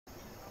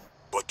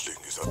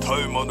a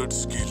time-honored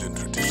skill and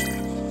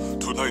tradition.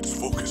 Tonight's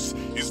focus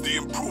is the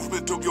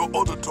improvement of your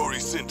auditory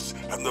sense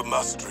and the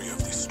mastery of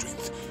this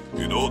strength.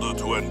 In order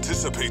to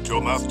anticipate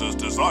your master's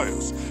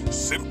desires,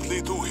 simply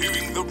through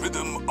hearing the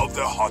rhythm of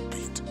their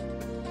heartbeat.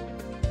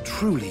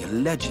 Truly a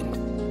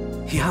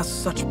legend. He has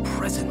such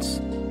presence.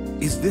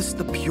 Is this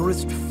the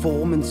purest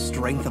form and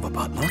strength of a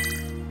butler?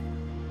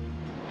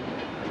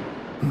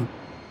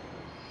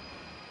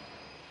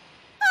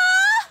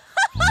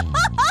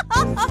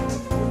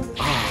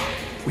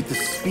 With the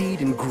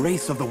speed and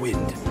grace of the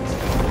wind.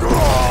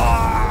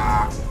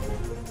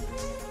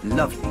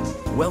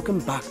 Lovely. Welcome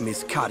back,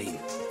 Miss Karin.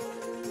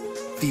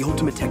 The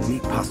ultimate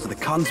technique passed to the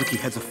Kanzuki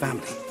heads of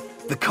family.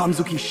 The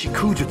Kanzuki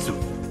Shikujutsu.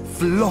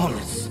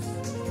 Flawless.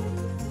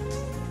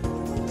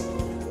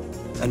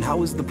 And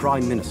how is the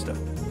Prime Minister?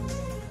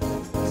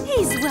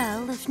 He's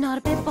well, if not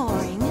a bit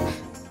boring.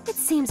 It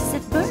seems as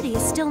if Birdie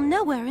is still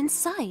nowhere in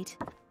sight.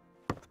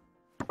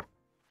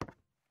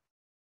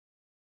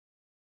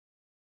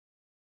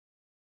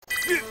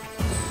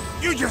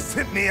 You just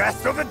sent me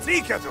ass of a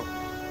tea kettle!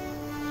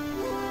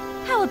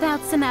 How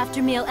about some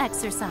after-meal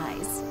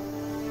exercise?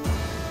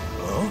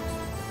 Huh?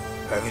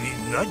 Haven't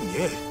eaten nothing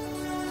yet.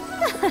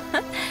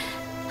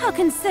 How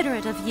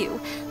considerate of you.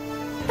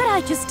 But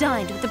I just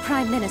dined with the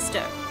Prime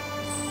Minister.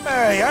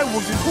 Hey, I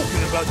wasn't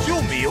talking about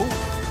your meal.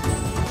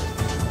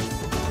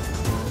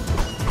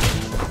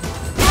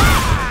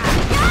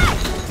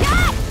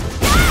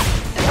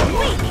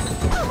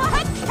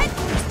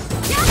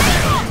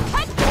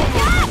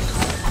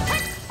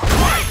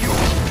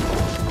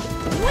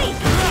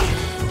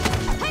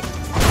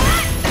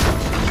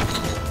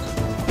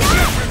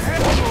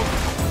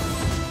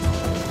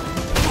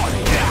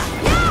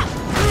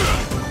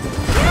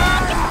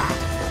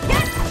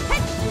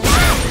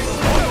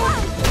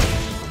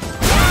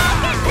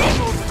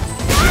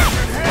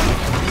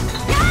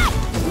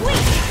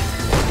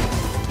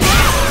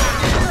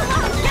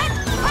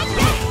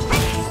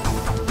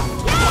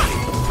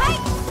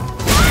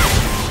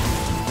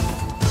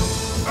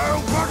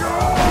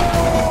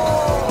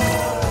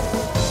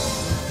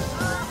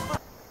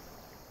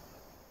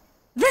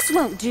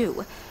 Won't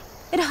do.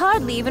 It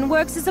hardly even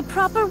works as a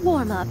proper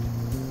warm-up.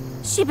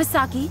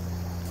 Shibasaki?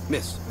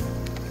 Miss.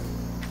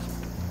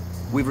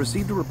 We've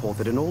received a report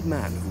that an old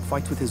man who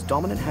fights with his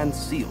dominant hand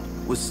sealed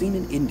was seen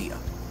in India.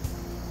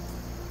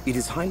 It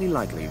is highly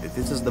likely that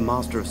this is the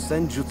master of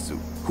Senjutsu,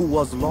 who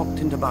was locked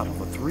into battle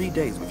for 3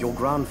 days with your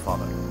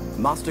grandfather,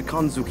 Master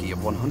Kanzuki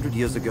of 100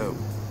 years ago.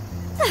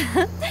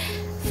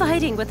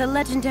 Fighting with a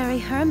legendary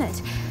hermit.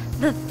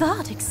 The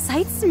thought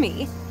excites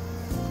me.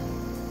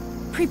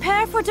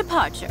 Prepare for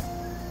departure.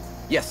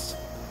 Yes.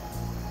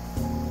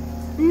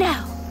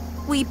 Now,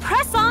 we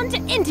press on to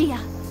India.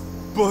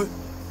 But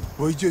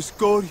we just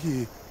got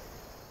here.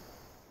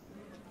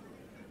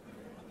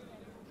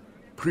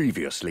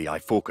 Previously, I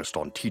focused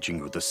on teaching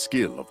you the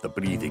skill of the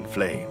breathing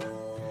flame.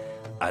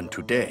 And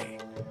today,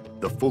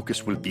 the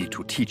focus will be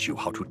to teach you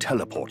how to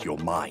teleport your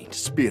mind,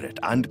 spirit,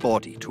 and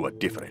body to a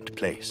different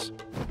place.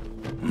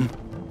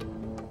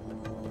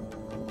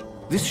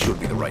 This should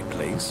be the right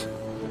place.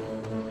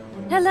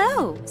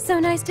 Hello, so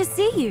nice to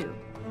see you.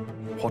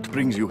 What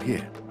brings you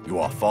here? You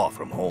are far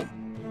from home.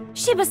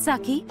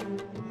 Shibasaki?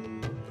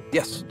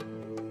 Yes.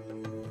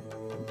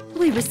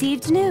 We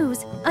received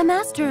news. A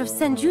master of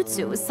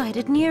Senjutsu was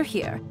sighted near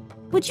here.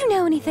 Would you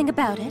know anything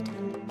about it?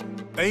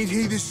 Ain't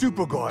he the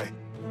super guy?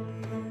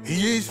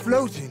 He is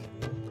floating.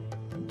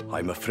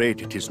 I'm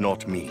afraid it is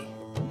not me.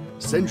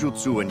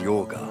 Senjutsu and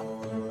yoga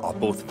are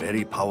both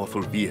very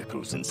powerful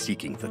vehicles in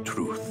seeking the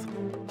truth.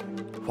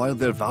 While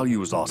their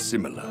values are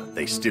similar,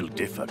 they still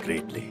differ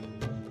greatly.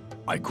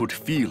 I could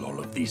feel all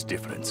of these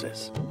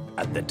differences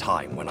at the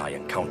time when I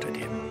encountered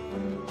him.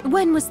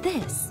 When was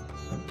this?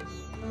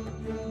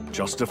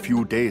 Just a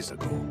few days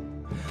ago.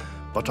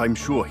 But I'm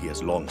sure he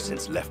has long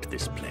since left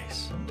this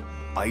place.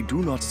 I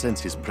do not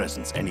sense his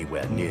presence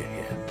anywhere near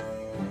here.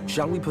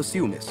 Shall we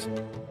pursue, miss?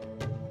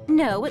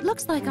 No, it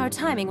looks like our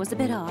timing was a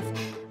bit off.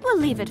 We'll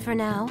leave it for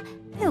now.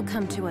 He'll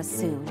come to us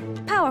soon.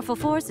 Powerful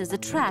forces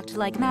attract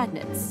like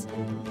magnets.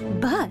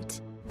 But...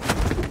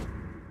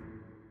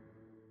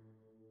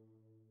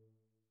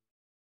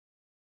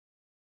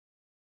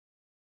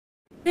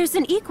 there's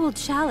an equal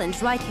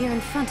challenge right here in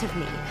front of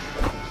me.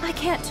 I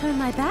can't turn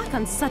my back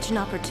on such an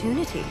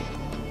opportunity.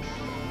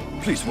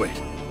 Please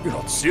wait. You're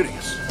not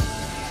serious.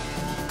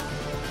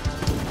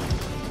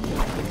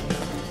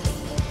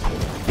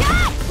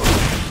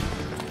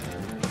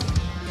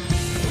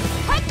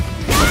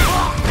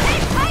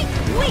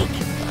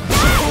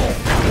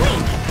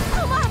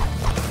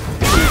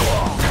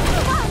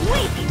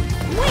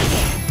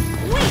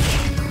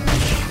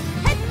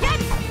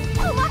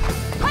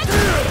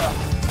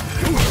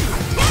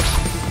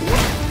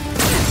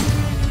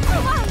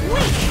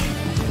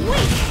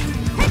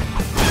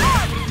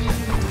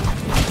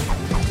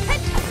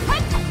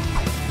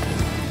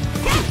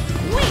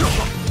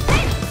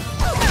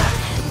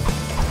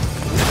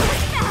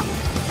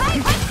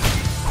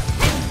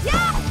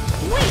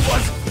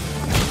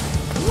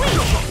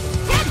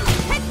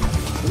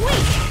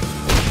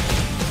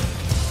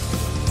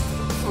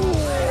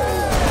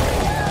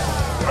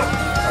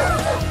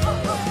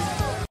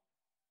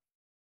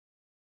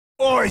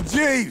 Oi,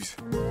 Jeeves!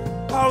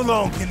 How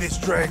long can this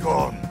drag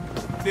on?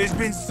 There's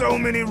been so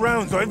many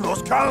rounds I've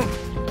lost count.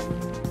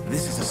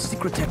 This is a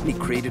secret technique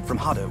created from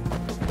Hado,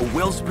 a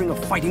wellspring of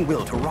fighting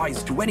will to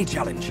rise to any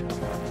challenge.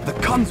 The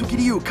Kanzuki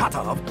Ryu kata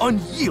of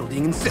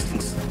unyielding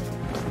insistence.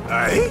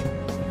 Eh?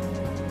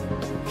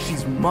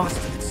 She's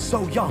mastered it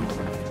so young.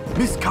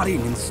 Miss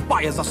Karin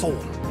inspires us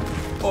all.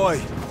 Oi,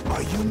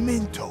 are you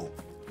mental?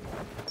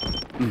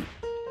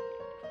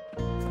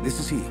 This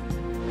is he.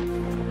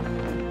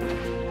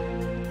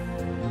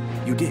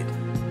 You did.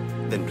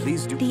 Then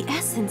please do. The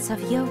essence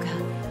of yoga.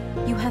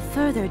 You have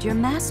furthered your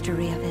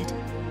mastery of it.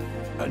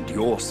 And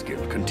your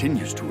skill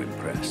continues to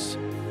impress.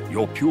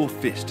 Your pure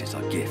fist is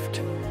a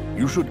gift.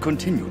 You should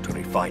continue to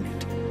refine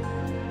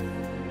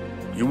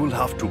it. You will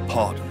have to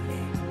pardon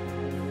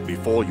me.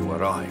 Before you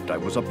arrived, I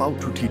was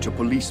about to teach a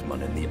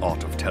policeman in the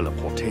art of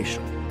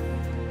teleportation.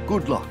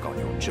 Good luck on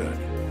your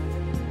journey.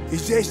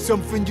 Is there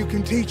something you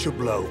can teach a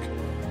bloke?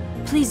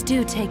 Please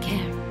do take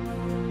care.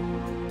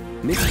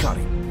 Miss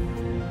Karin.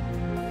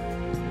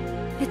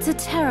 It's a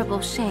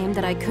terrible shame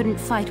that I couldn't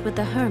fight with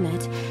the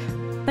Hermit,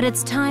 but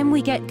it's time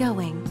we get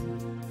going.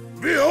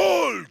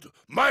 Behold,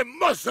 my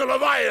muscle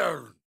of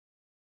iron!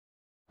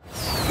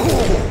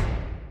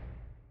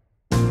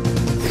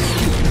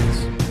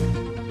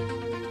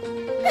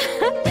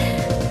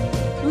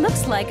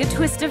 Looks like a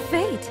twist of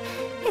fate.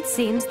 It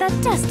seems that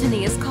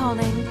destiny is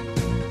calling.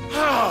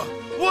 Ah,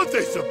 what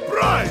a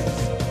surprise!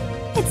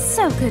 It's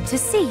so good to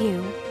see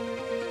you.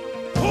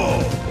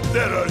 Oh,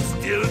 there are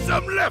still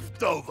some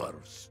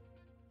leftovers.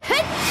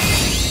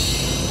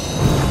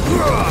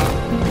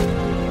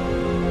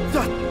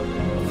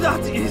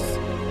 That is...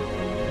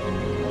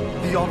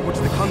 the art which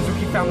the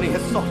Kanzuki family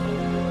has sought,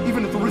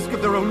 even at the risk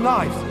of their own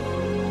lives.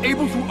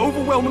 Able to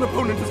overwhelm an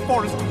opponent as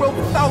far as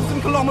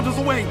 12,000 kilometers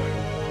away.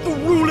 The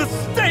ruler's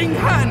staying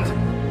hand!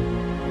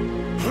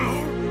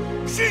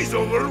 She's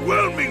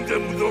overwhelming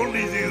them with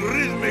only the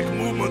rhythmic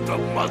movement of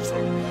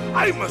muscle.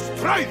 I must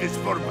try this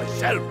for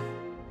myself.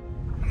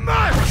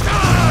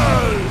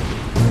 Muscle!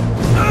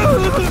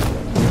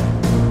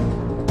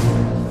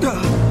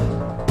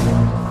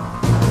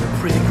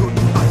 Pretty good,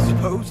 I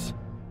suppose.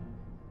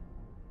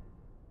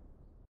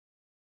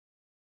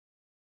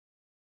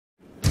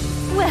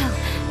 Well,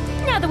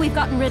 now that we've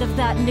gotten rid of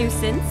that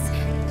nuisance,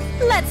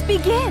 let's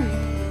begin!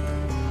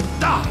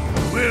 Ah,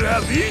 we'll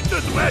have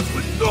heated match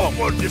with no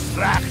more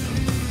distractions.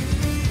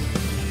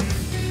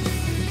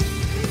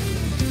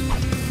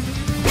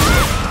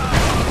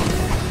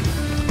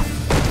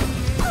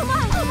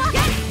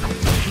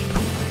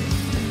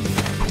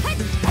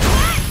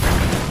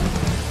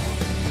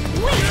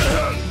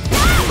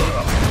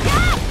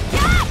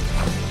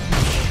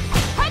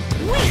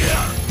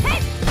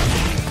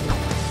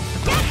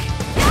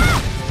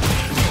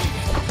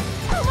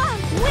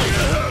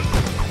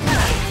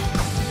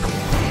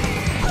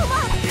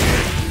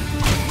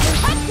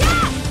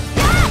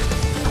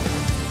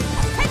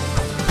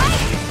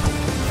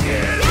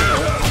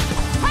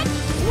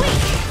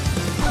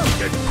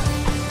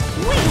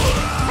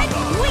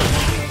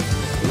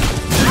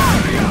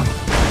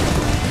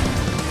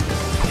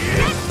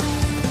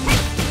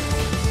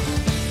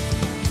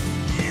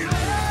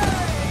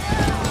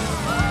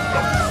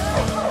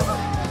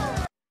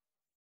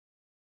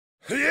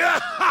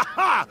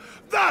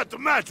 That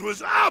match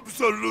was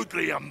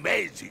absolutely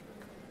amazing!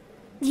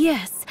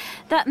 Yes,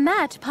 that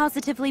match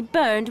positively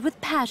burned with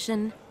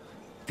passion.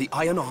 The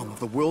iron arm of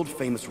the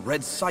world-famous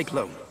Red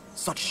Cyclone.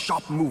 Such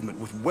sharp movement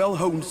with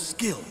well-honed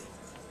skill.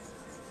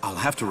 I'll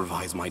have to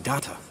revise my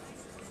data.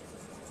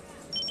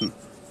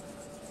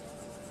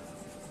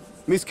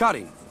 Miss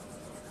Karin.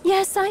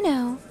 Yes, I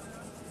know.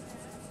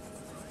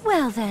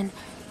 Well then,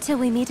 till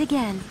we meet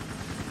again.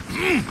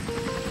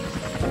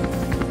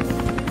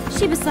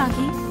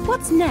 Shibasaki,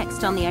 what's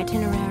next on the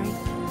itinerary?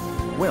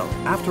 Well,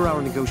 after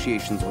our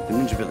negotiations with the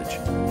Ninja Village,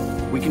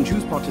 we can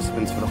choose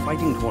participants for the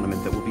fighting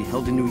tournament that will be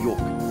held in New York.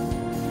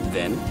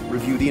 Then,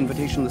 review the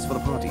invitation list for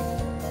the party.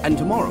 And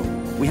tomorrow,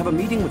 we have a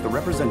meeting with the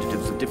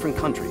representatives of different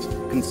countries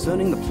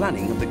concerning the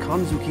planning of the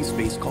Kanzuki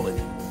Space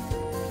Colony.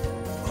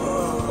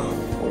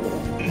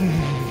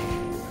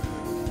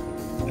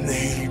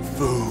 Need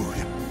food.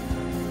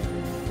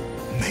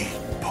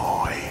 Meat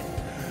pie.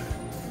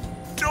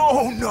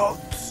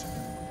 Donuts.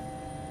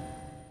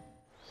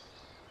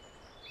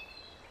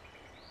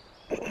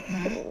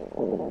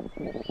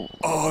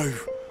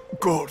 I've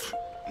got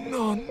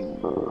none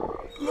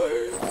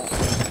left.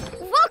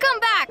 Welcome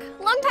back!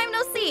 Long time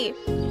no see.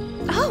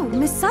 Oh,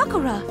 Miss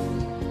Sakura!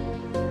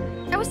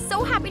 I was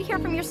so happy to hear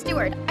from your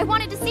steward. I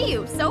wanted to see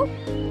you, so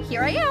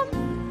here I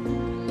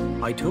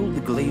am. I told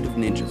the Glade of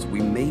Ninjas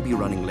we may be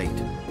running late.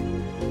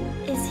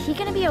 Is he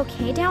gonna be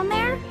okay down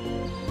there?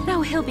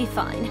 No, he'll be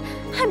fine.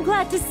 I'm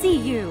glad to see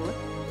you.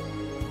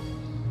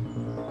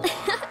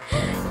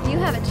 You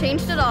haven't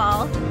changed at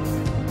all.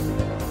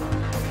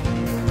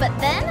 But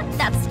then,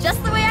 that's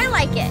just the way I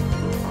like it.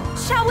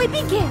 Shall we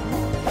begin?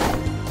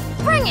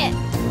 Bring it!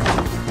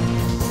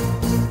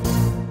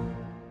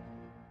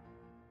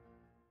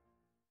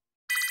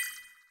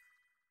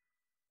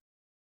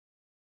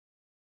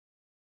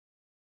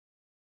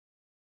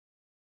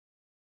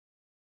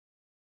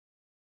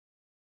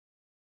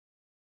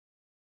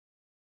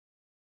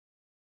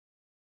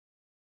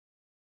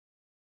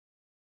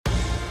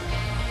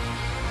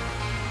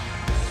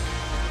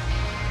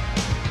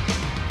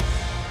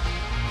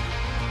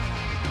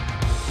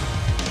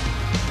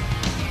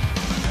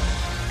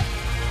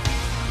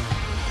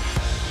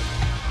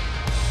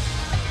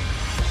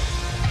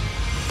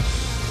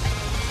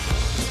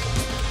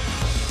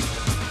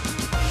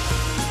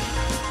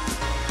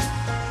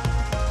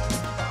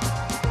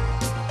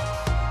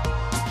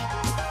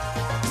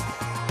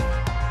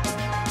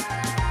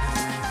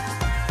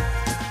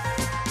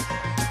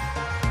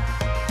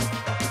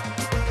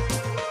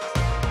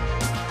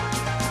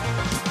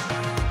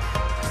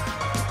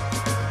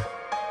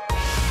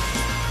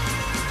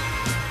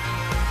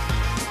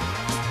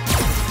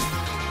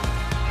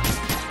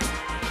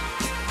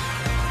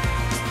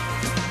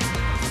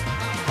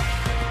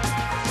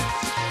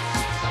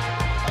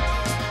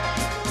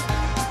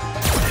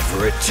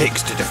 it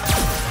takes to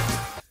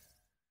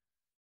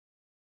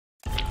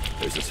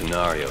There's a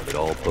scenario that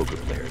all poker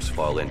players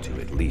fall into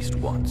at least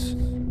once.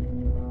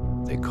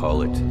 They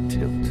call it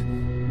tilt.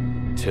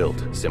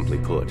 Tilt, simply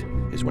put,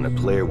 is when a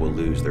player will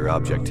lose their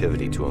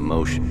objectivity to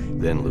emotion,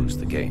 then lose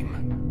the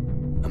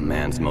game. A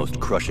man's most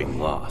crushing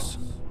loss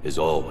is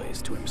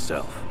always to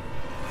himself.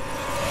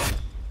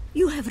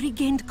 You have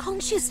regained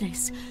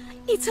consciousness.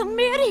 It's a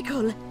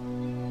miracle!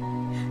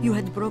 You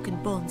had broken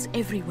bones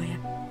everywhere.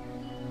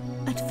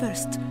 At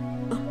first,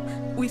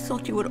 we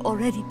thought you were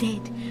already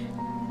dead.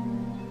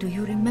 Do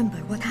you remember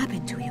what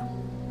happened to you?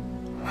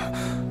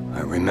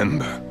 I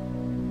remember.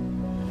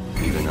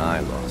 Even I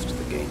lost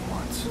the game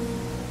once.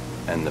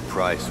 And the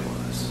price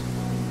was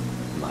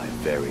my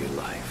very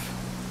life.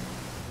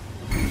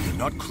 You're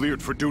not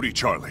cleared for duty,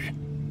 Charlie.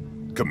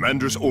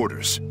 Commander's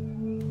orders.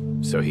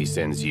 So he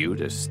sends you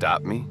to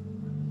stop me?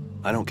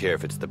 I don't care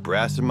if it's the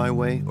brass in my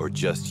way or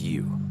just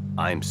you.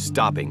 I'm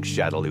stopping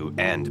Shadaloo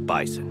and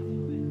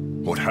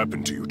Bison. What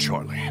happened to you,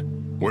 Charlie?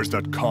 Where's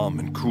that calm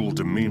and cool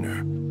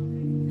demeanor?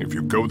 If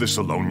you go this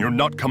alone, you're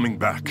not coming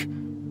back.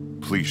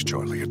 Please,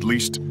 Charlie, at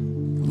least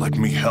let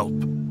me help.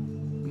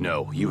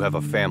 No, you have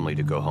a family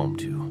to go home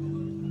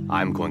to.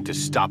 I'm going to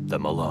stop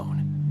them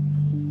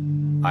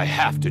alone. I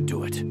have to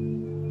do it.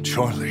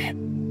 Charlie.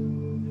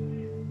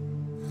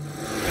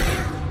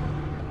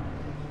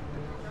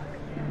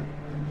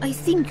 I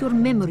think your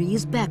memory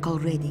is back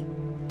already.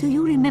 Do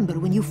you remember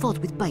when you fought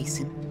with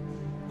Bison?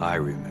 I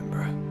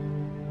remember.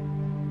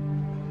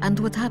 And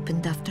what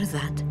happened after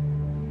that?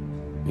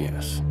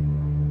 Yes.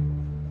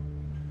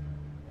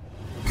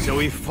 So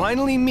we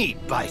finally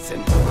meet,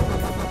 Bison.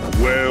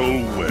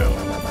 Well, well.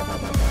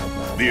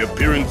 The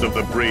appearance of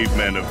the brave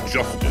man of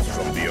justice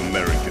from the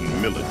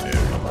American military.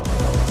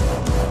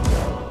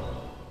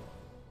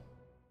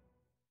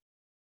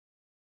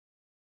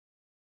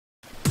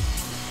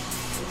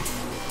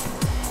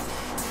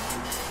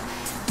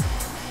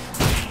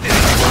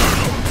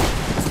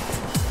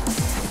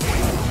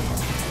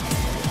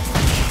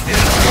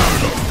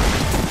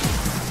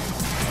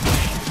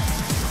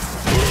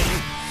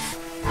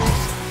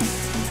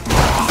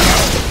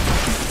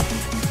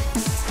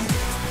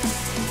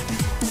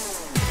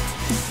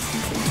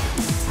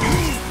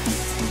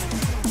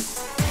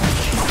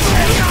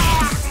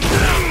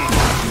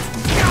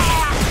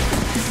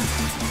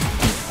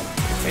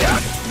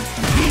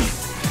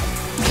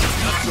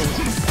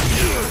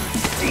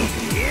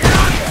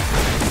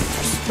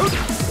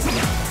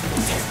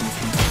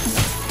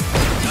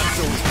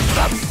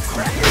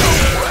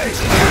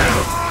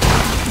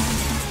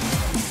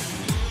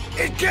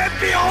 It can't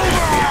be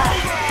over!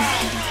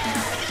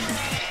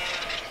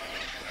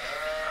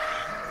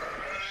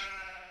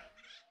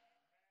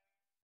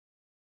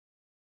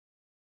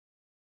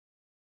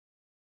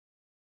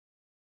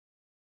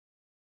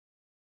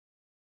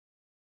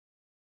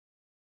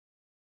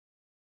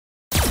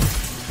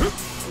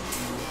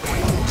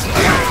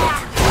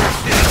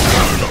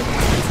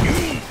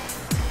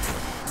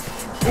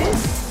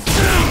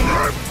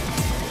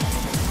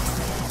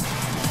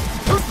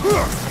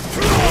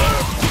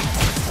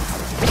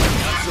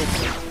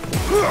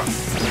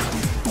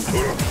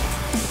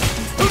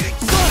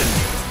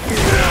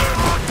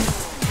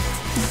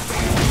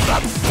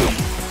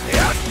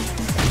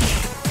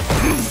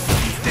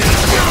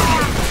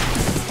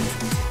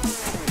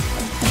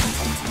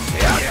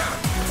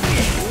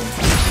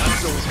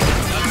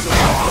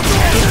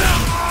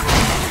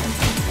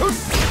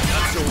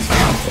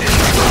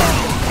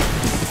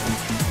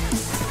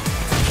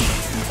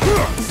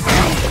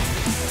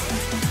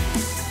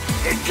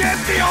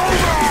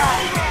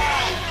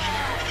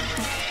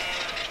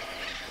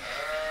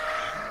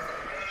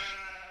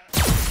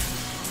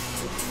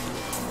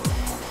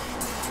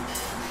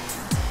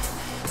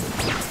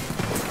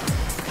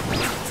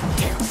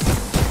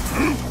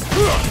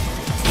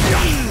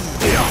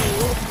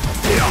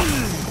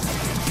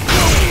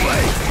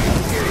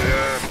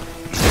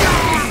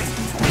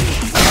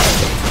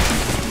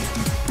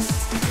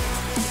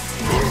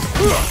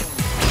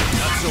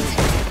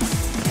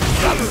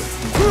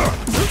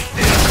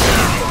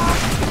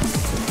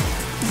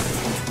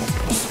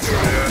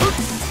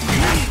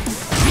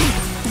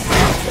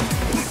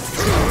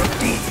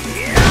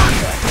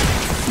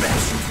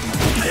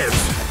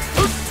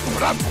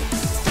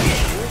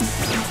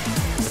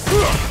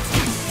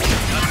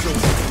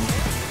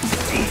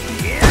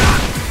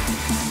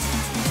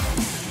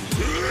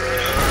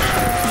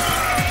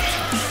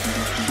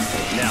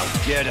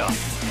 Get up.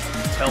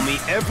 Tell me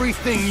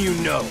everything you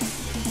know.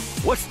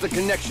 What's the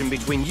connection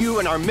between you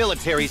and our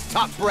military's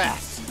top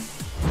brass?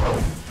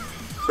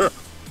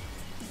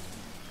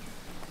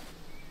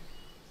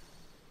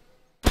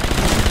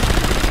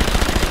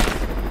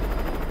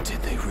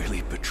 Did they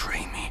really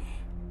betray me?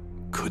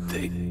 Could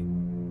they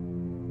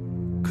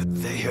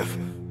have...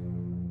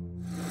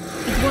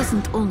 It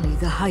wasn't only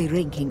the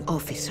high-ranking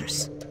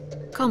officers.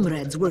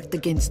 Comrades worked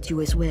against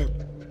you as well,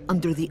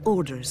 under the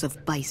orders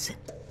of Bison.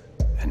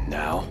 And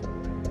now?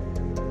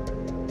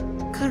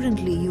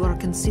 Currently, you are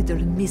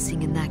considered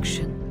missing in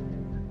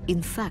action.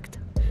 In fact,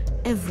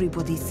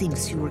 Everybody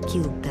thinks you were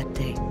killed that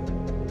day,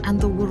 and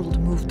the world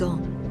moved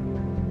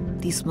on.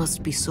 This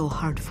must be so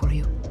hard for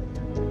you.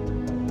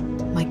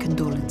 My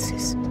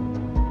condolences.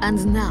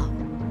 And now,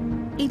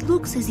 it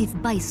looks as if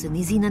Bison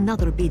is in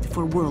another bid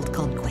for world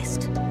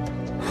conquest.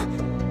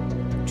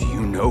 Do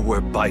you know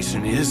where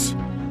Bison is?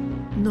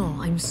 No,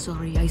 I'm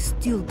sorry. I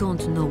still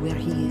don't know where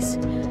he is.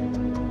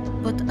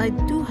 But I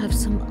do have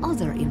some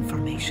other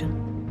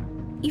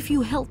information. If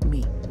you help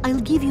me, I'll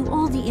give you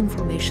all the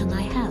information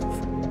I have.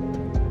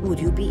 Would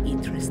you be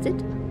interested?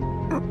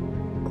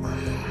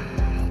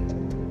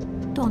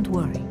 Don't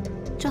worry.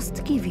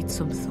 Just give it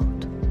some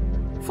thought.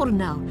 For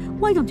now,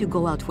 why don't you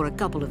go out for a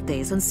couple of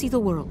days and see the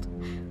world?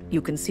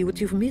 You can see what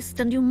you've missed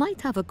and you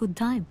might have a good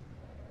time.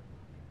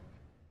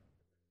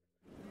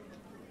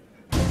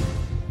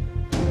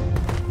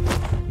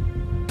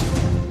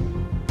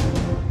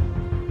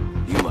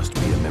 You must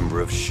be a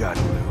member of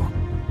Shadowloo.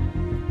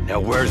 Now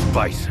where's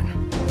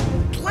Bison?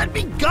 Let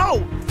me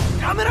go!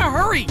 I'm in a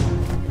hurry!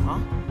 Huh?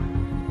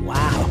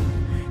 Wow.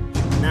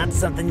 Not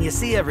something you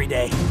see every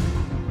day.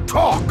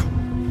 Talk!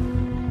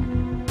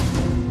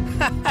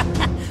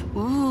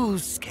 Ooh,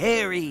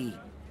 scary.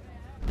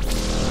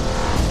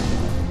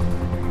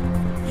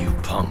 You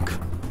punk.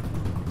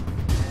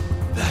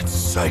 That's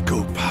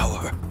psycho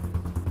power.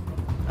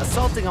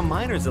 Assaulting a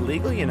miner's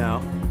illegal, you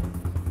know.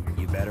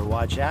 You better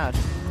watch out.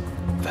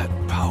 That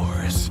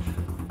power is...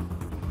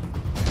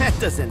 That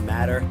doesn't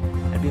matter.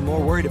 I'd be more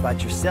worried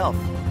about yourself.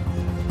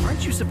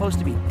 Aren't you supposed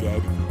to be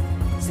dead?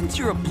 Since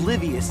you're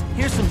oblivious,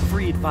 here's some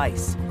free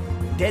advice.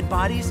 Dead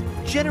bodies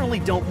generally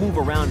don't move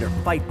around or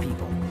fight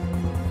people.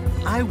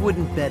 I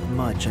wouldn't bet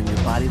much on your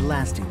body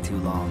lasting too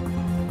long.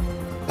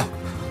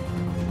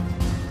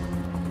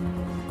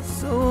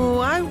 So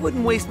I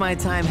wouldn't waste my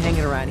time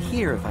hanging around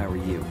here if I were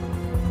you.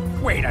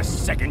 Wait a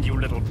second, you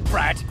little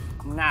brat.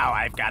 Now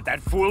I've got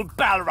that fool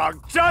Balrog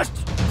just...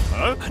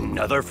 Huh?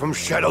 Another from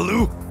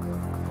Shadowloo?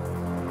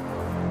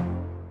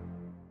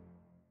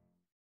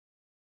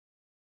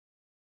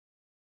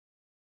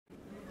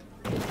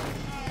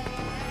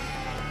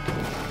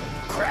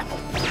 Crap.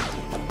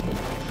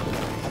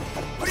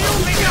 What do you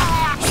think?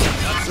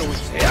 Not so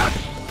easy.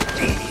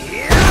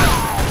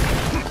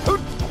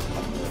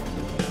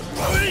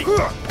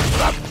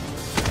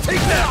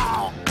 Take that!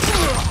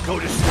 Go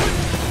to sleep.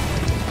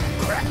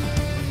 Crap.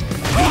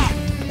 Crap.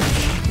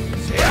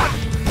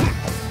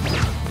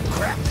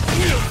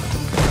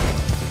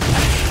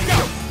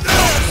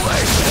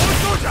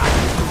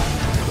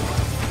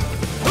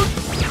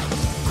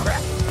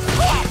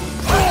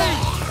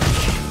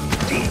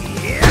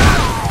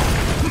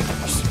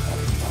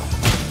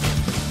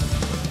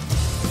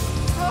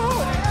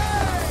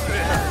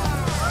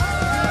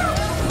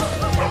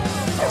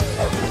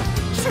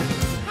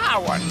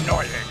 How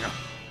annoying!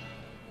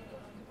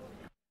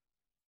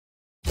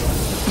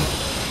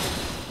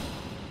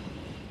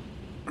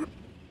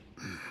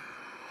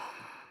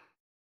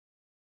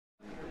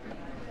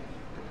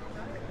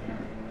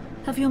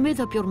 Have you made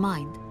up your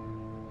mind?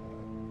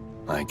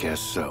 I guess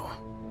so.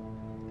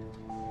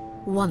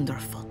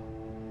 Wonderful.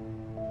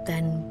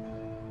 Then,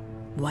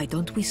 why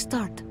don't we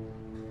start?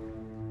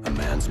 A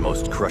man's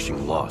most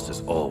crushing loss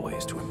is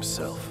always to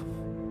himself.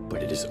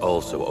 But it is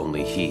also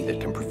only he that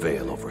can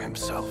prevail over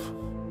himself.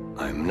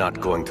 I'm not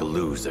going to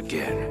lose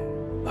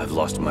again. I've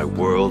lost my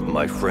world,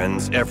 my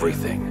friends,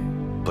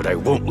 everything. But I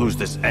won't lose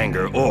this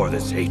anger or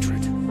this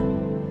hatred.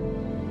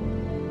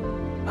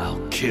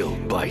 I'll kill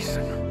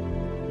Bison.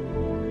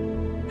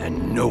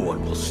 And no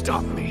one will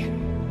stop me.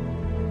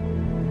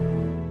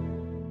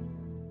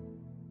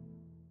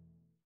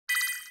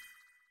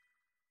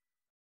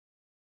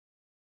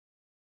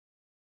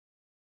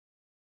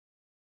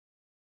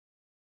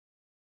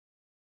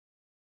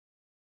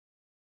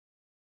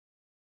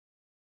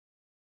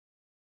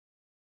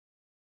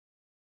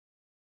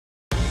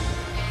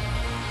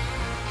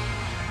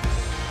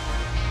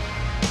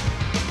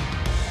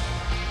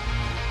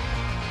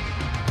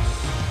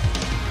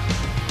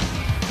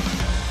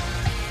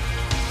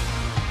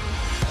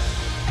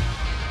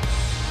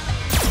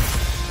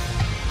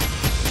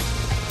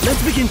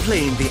 Let's begin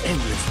playing the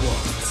Endless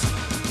Waltz.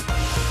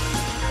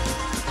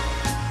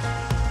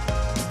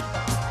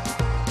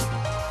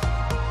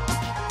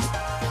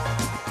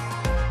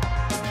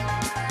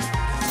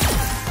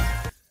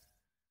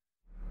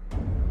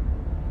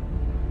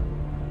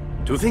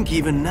 To think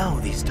even now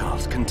these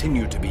dolls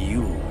continue to be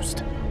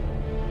used.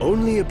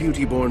 Only a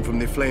beauty born from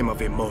the flame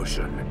of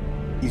emotion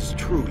is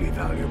truly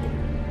valuable.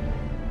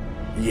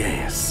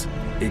 Yes,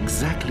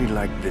 exactly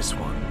like this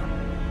one.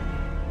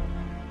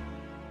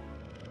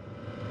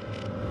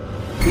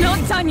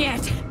 Not done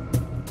yet!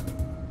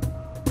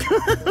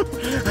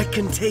 I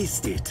can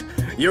taste it.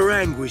 Your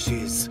anguish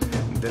is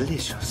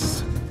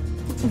delicious.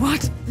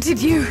 What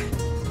did you...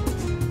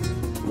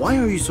 Why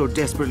are you so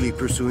desperately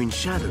pursuing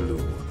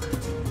Shadowloo?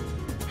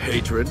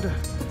 Hatred?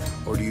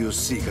 Or do you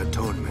seek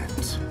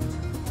atonement?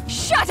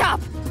 Shut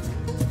up!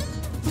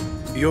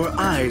 Your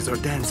eyes are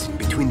dancing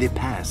between the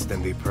past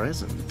and the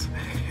present.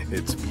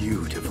 It's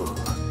beautiful.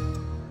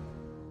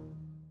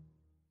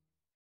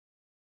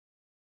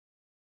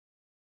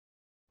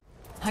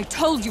 I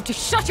told you to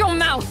shut your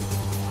mouth!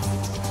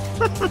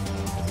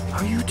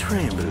 Are you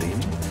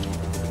trembling?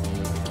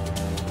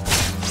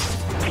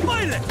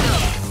 Violet!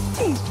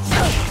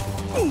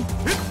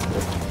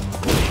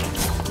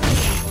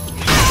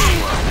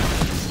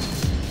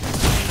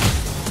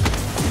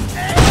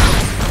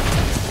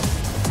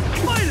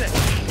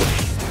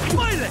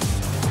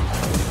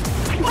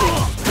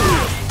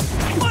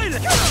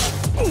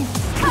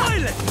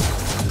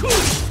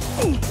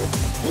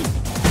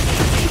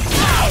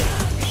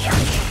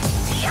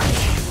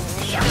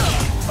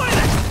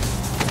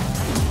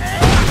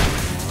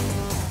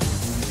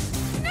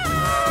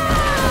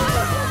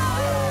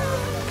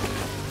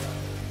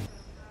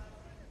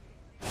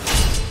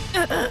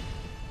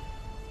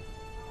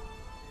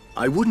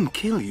 I wouldn't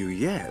kill you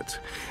yet.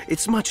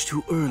 It's much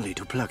too early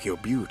to pluck your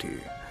beauty.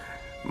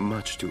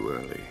 Much too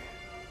early.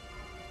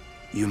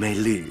 You may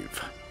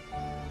leave.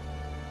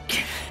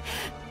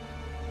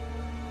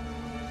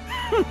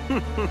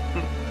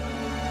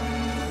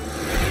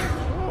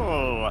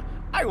 Oh,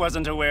 I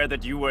wasn't aware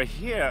that you were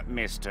here,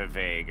 Mr.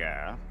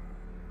 Vega.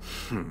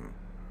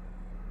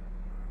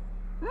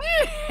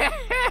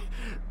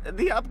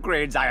 The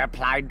upgrades I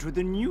applied to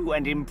the new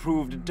and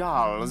improved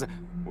dolls,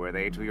 were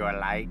they to your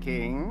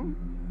liking?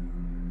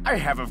 I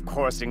have, of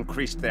course,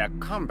 increased their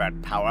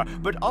combat power,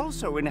 but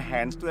also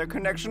enhanced their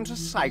connection to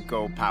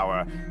psycho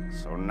power.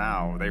 So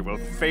now they will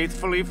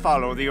faithfully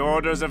follow the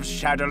orders of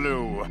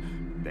Shadaloo.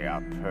 They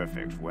are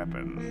perfect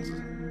weapons.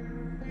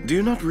 Do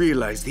you not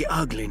realize the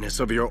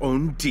ugliness of your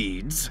own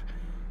deeds?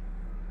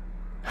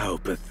 How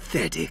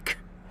pathetic.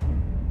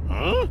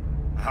 Huh?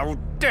 How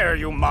dare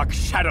you mock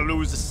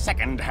Shadaloo's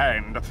second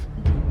hand?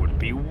 You would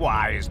be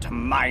wise to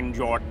mind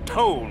your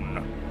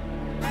tone.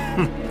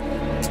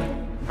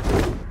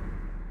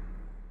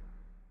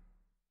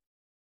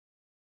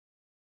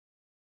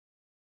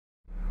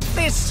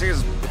 This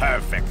is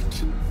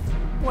perfect.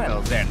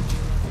 Well then,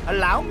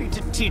 allow me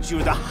to teach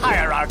you the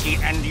hierarchy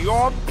and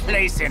your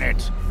place in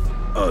it.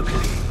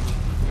 Ugly.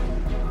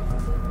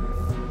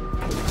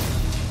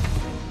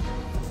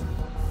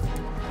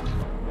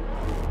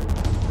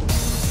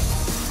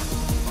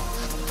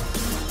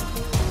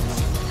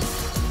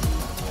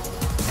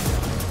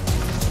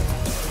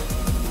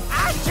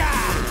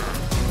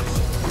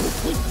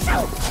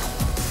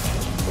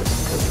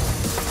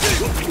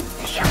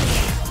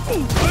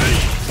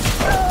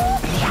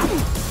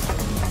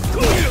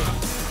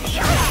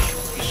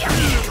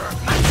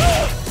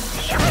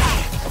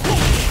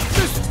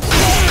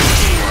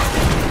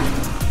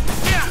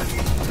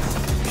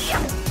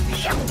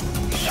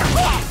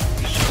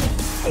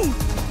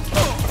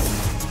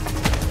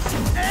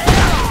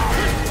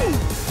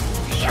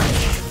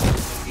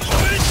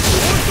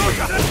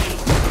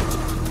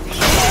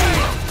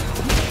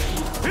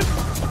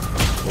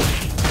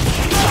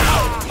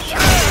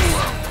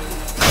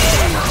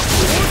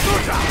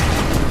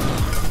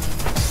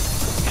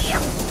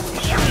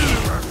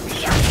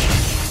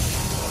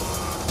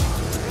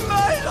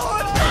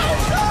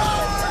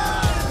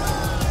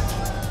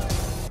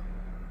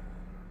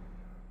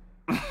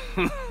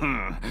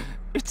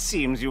 It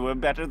seems you were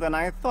better than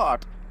I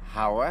thought.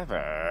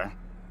 However...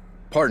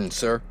 Pardon,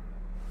 sir.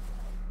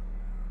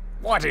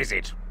 What is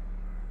it?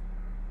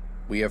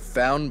 We have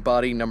found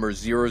body number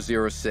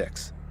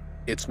 006.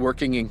 It's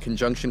working in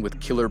conjunction with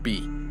Killer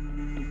B.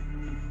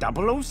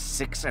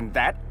 006 and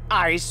that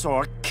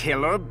eyesore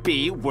Killer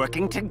B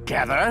working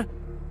together?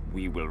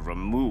 We will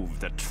remove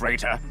the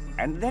traitor,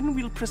 and then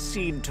we'll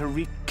proceed to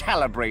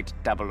recalibrate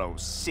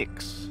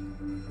 006.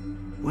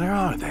 Where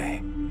are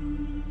they?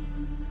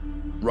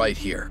 Right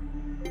here.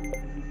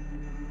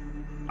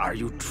 Are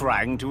you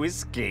trying to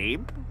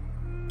escape?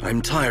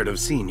 I'm tired of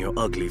seeing your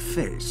ugly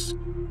face.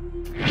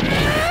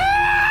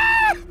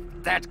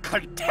 That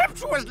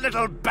contemptuous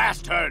little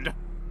bastard!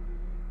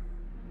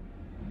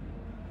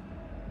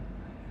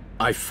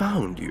 I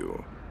found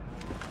you.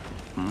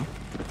 Hmm?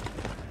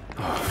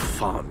 Oh,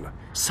 fun.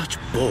 Such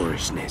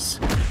boorishness.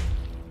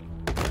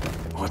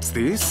 What's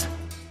this?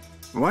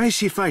 Why is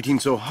she fighting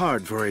so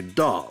hard for a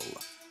doll?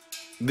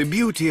 The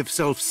beauty of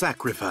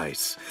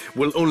self-sacrifice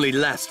will only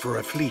last for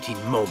a fleeting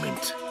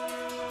moment.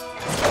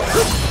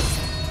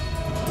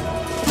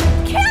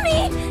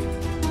 Cammy!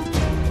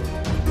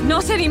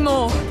 Not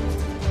anymore.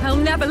 I'll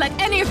never let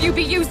any of you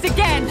be used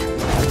again.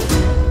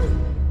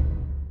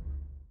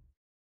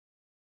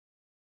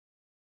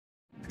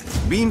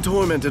 Being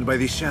tormented by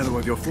the shadow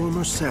of your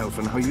former self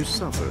and how you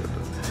suffered.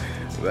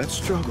 That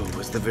struggle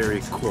was the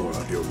very core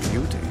of your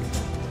beauty.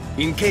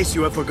 In case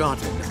you have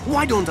forgotten,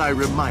 why don't I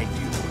remind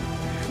you?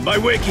 By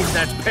waking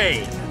that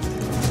pain!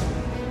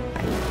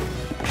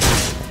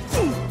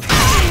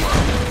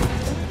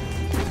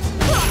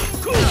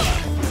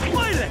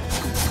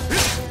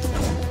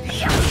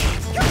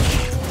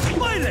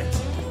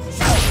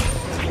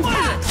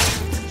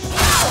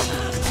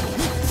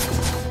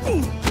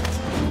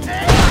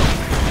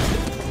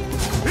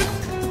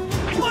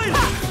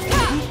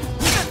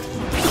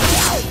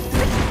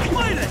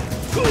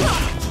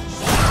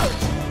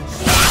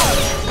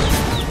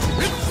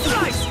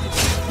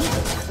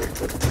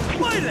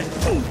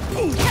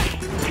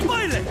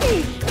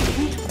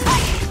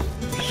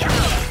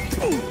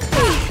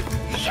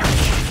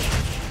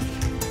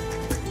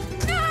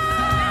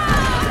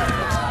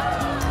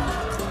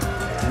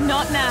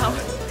 Not now.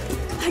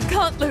 I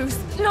can't lose.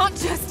 Not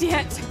just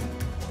yet.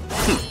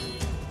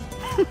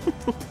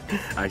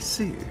 I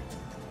see.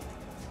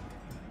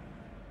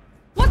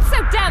 What's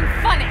so damn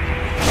funny?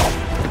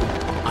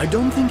 I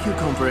don't think you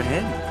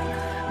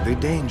comprehend the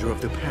danger of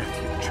the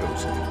path you've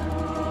chosen.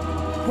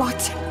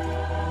 What?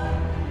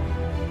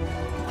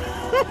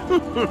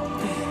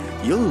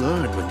 You'll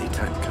learn when the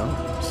time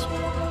comes.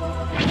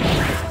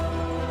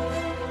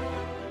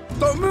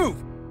 Don't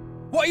move!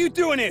 What are you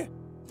doing here?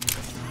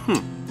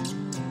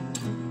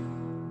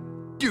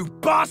 You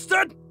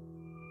bastard!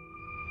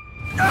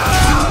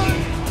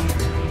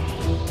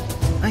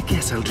 I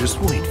guess I'll just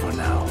wait for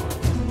now.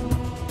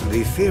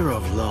 The fear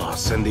of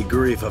loss and the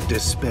grief of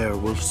despair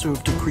will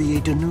serve to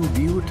create a new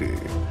beauty.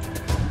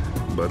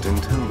 But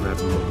until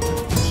that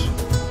moment...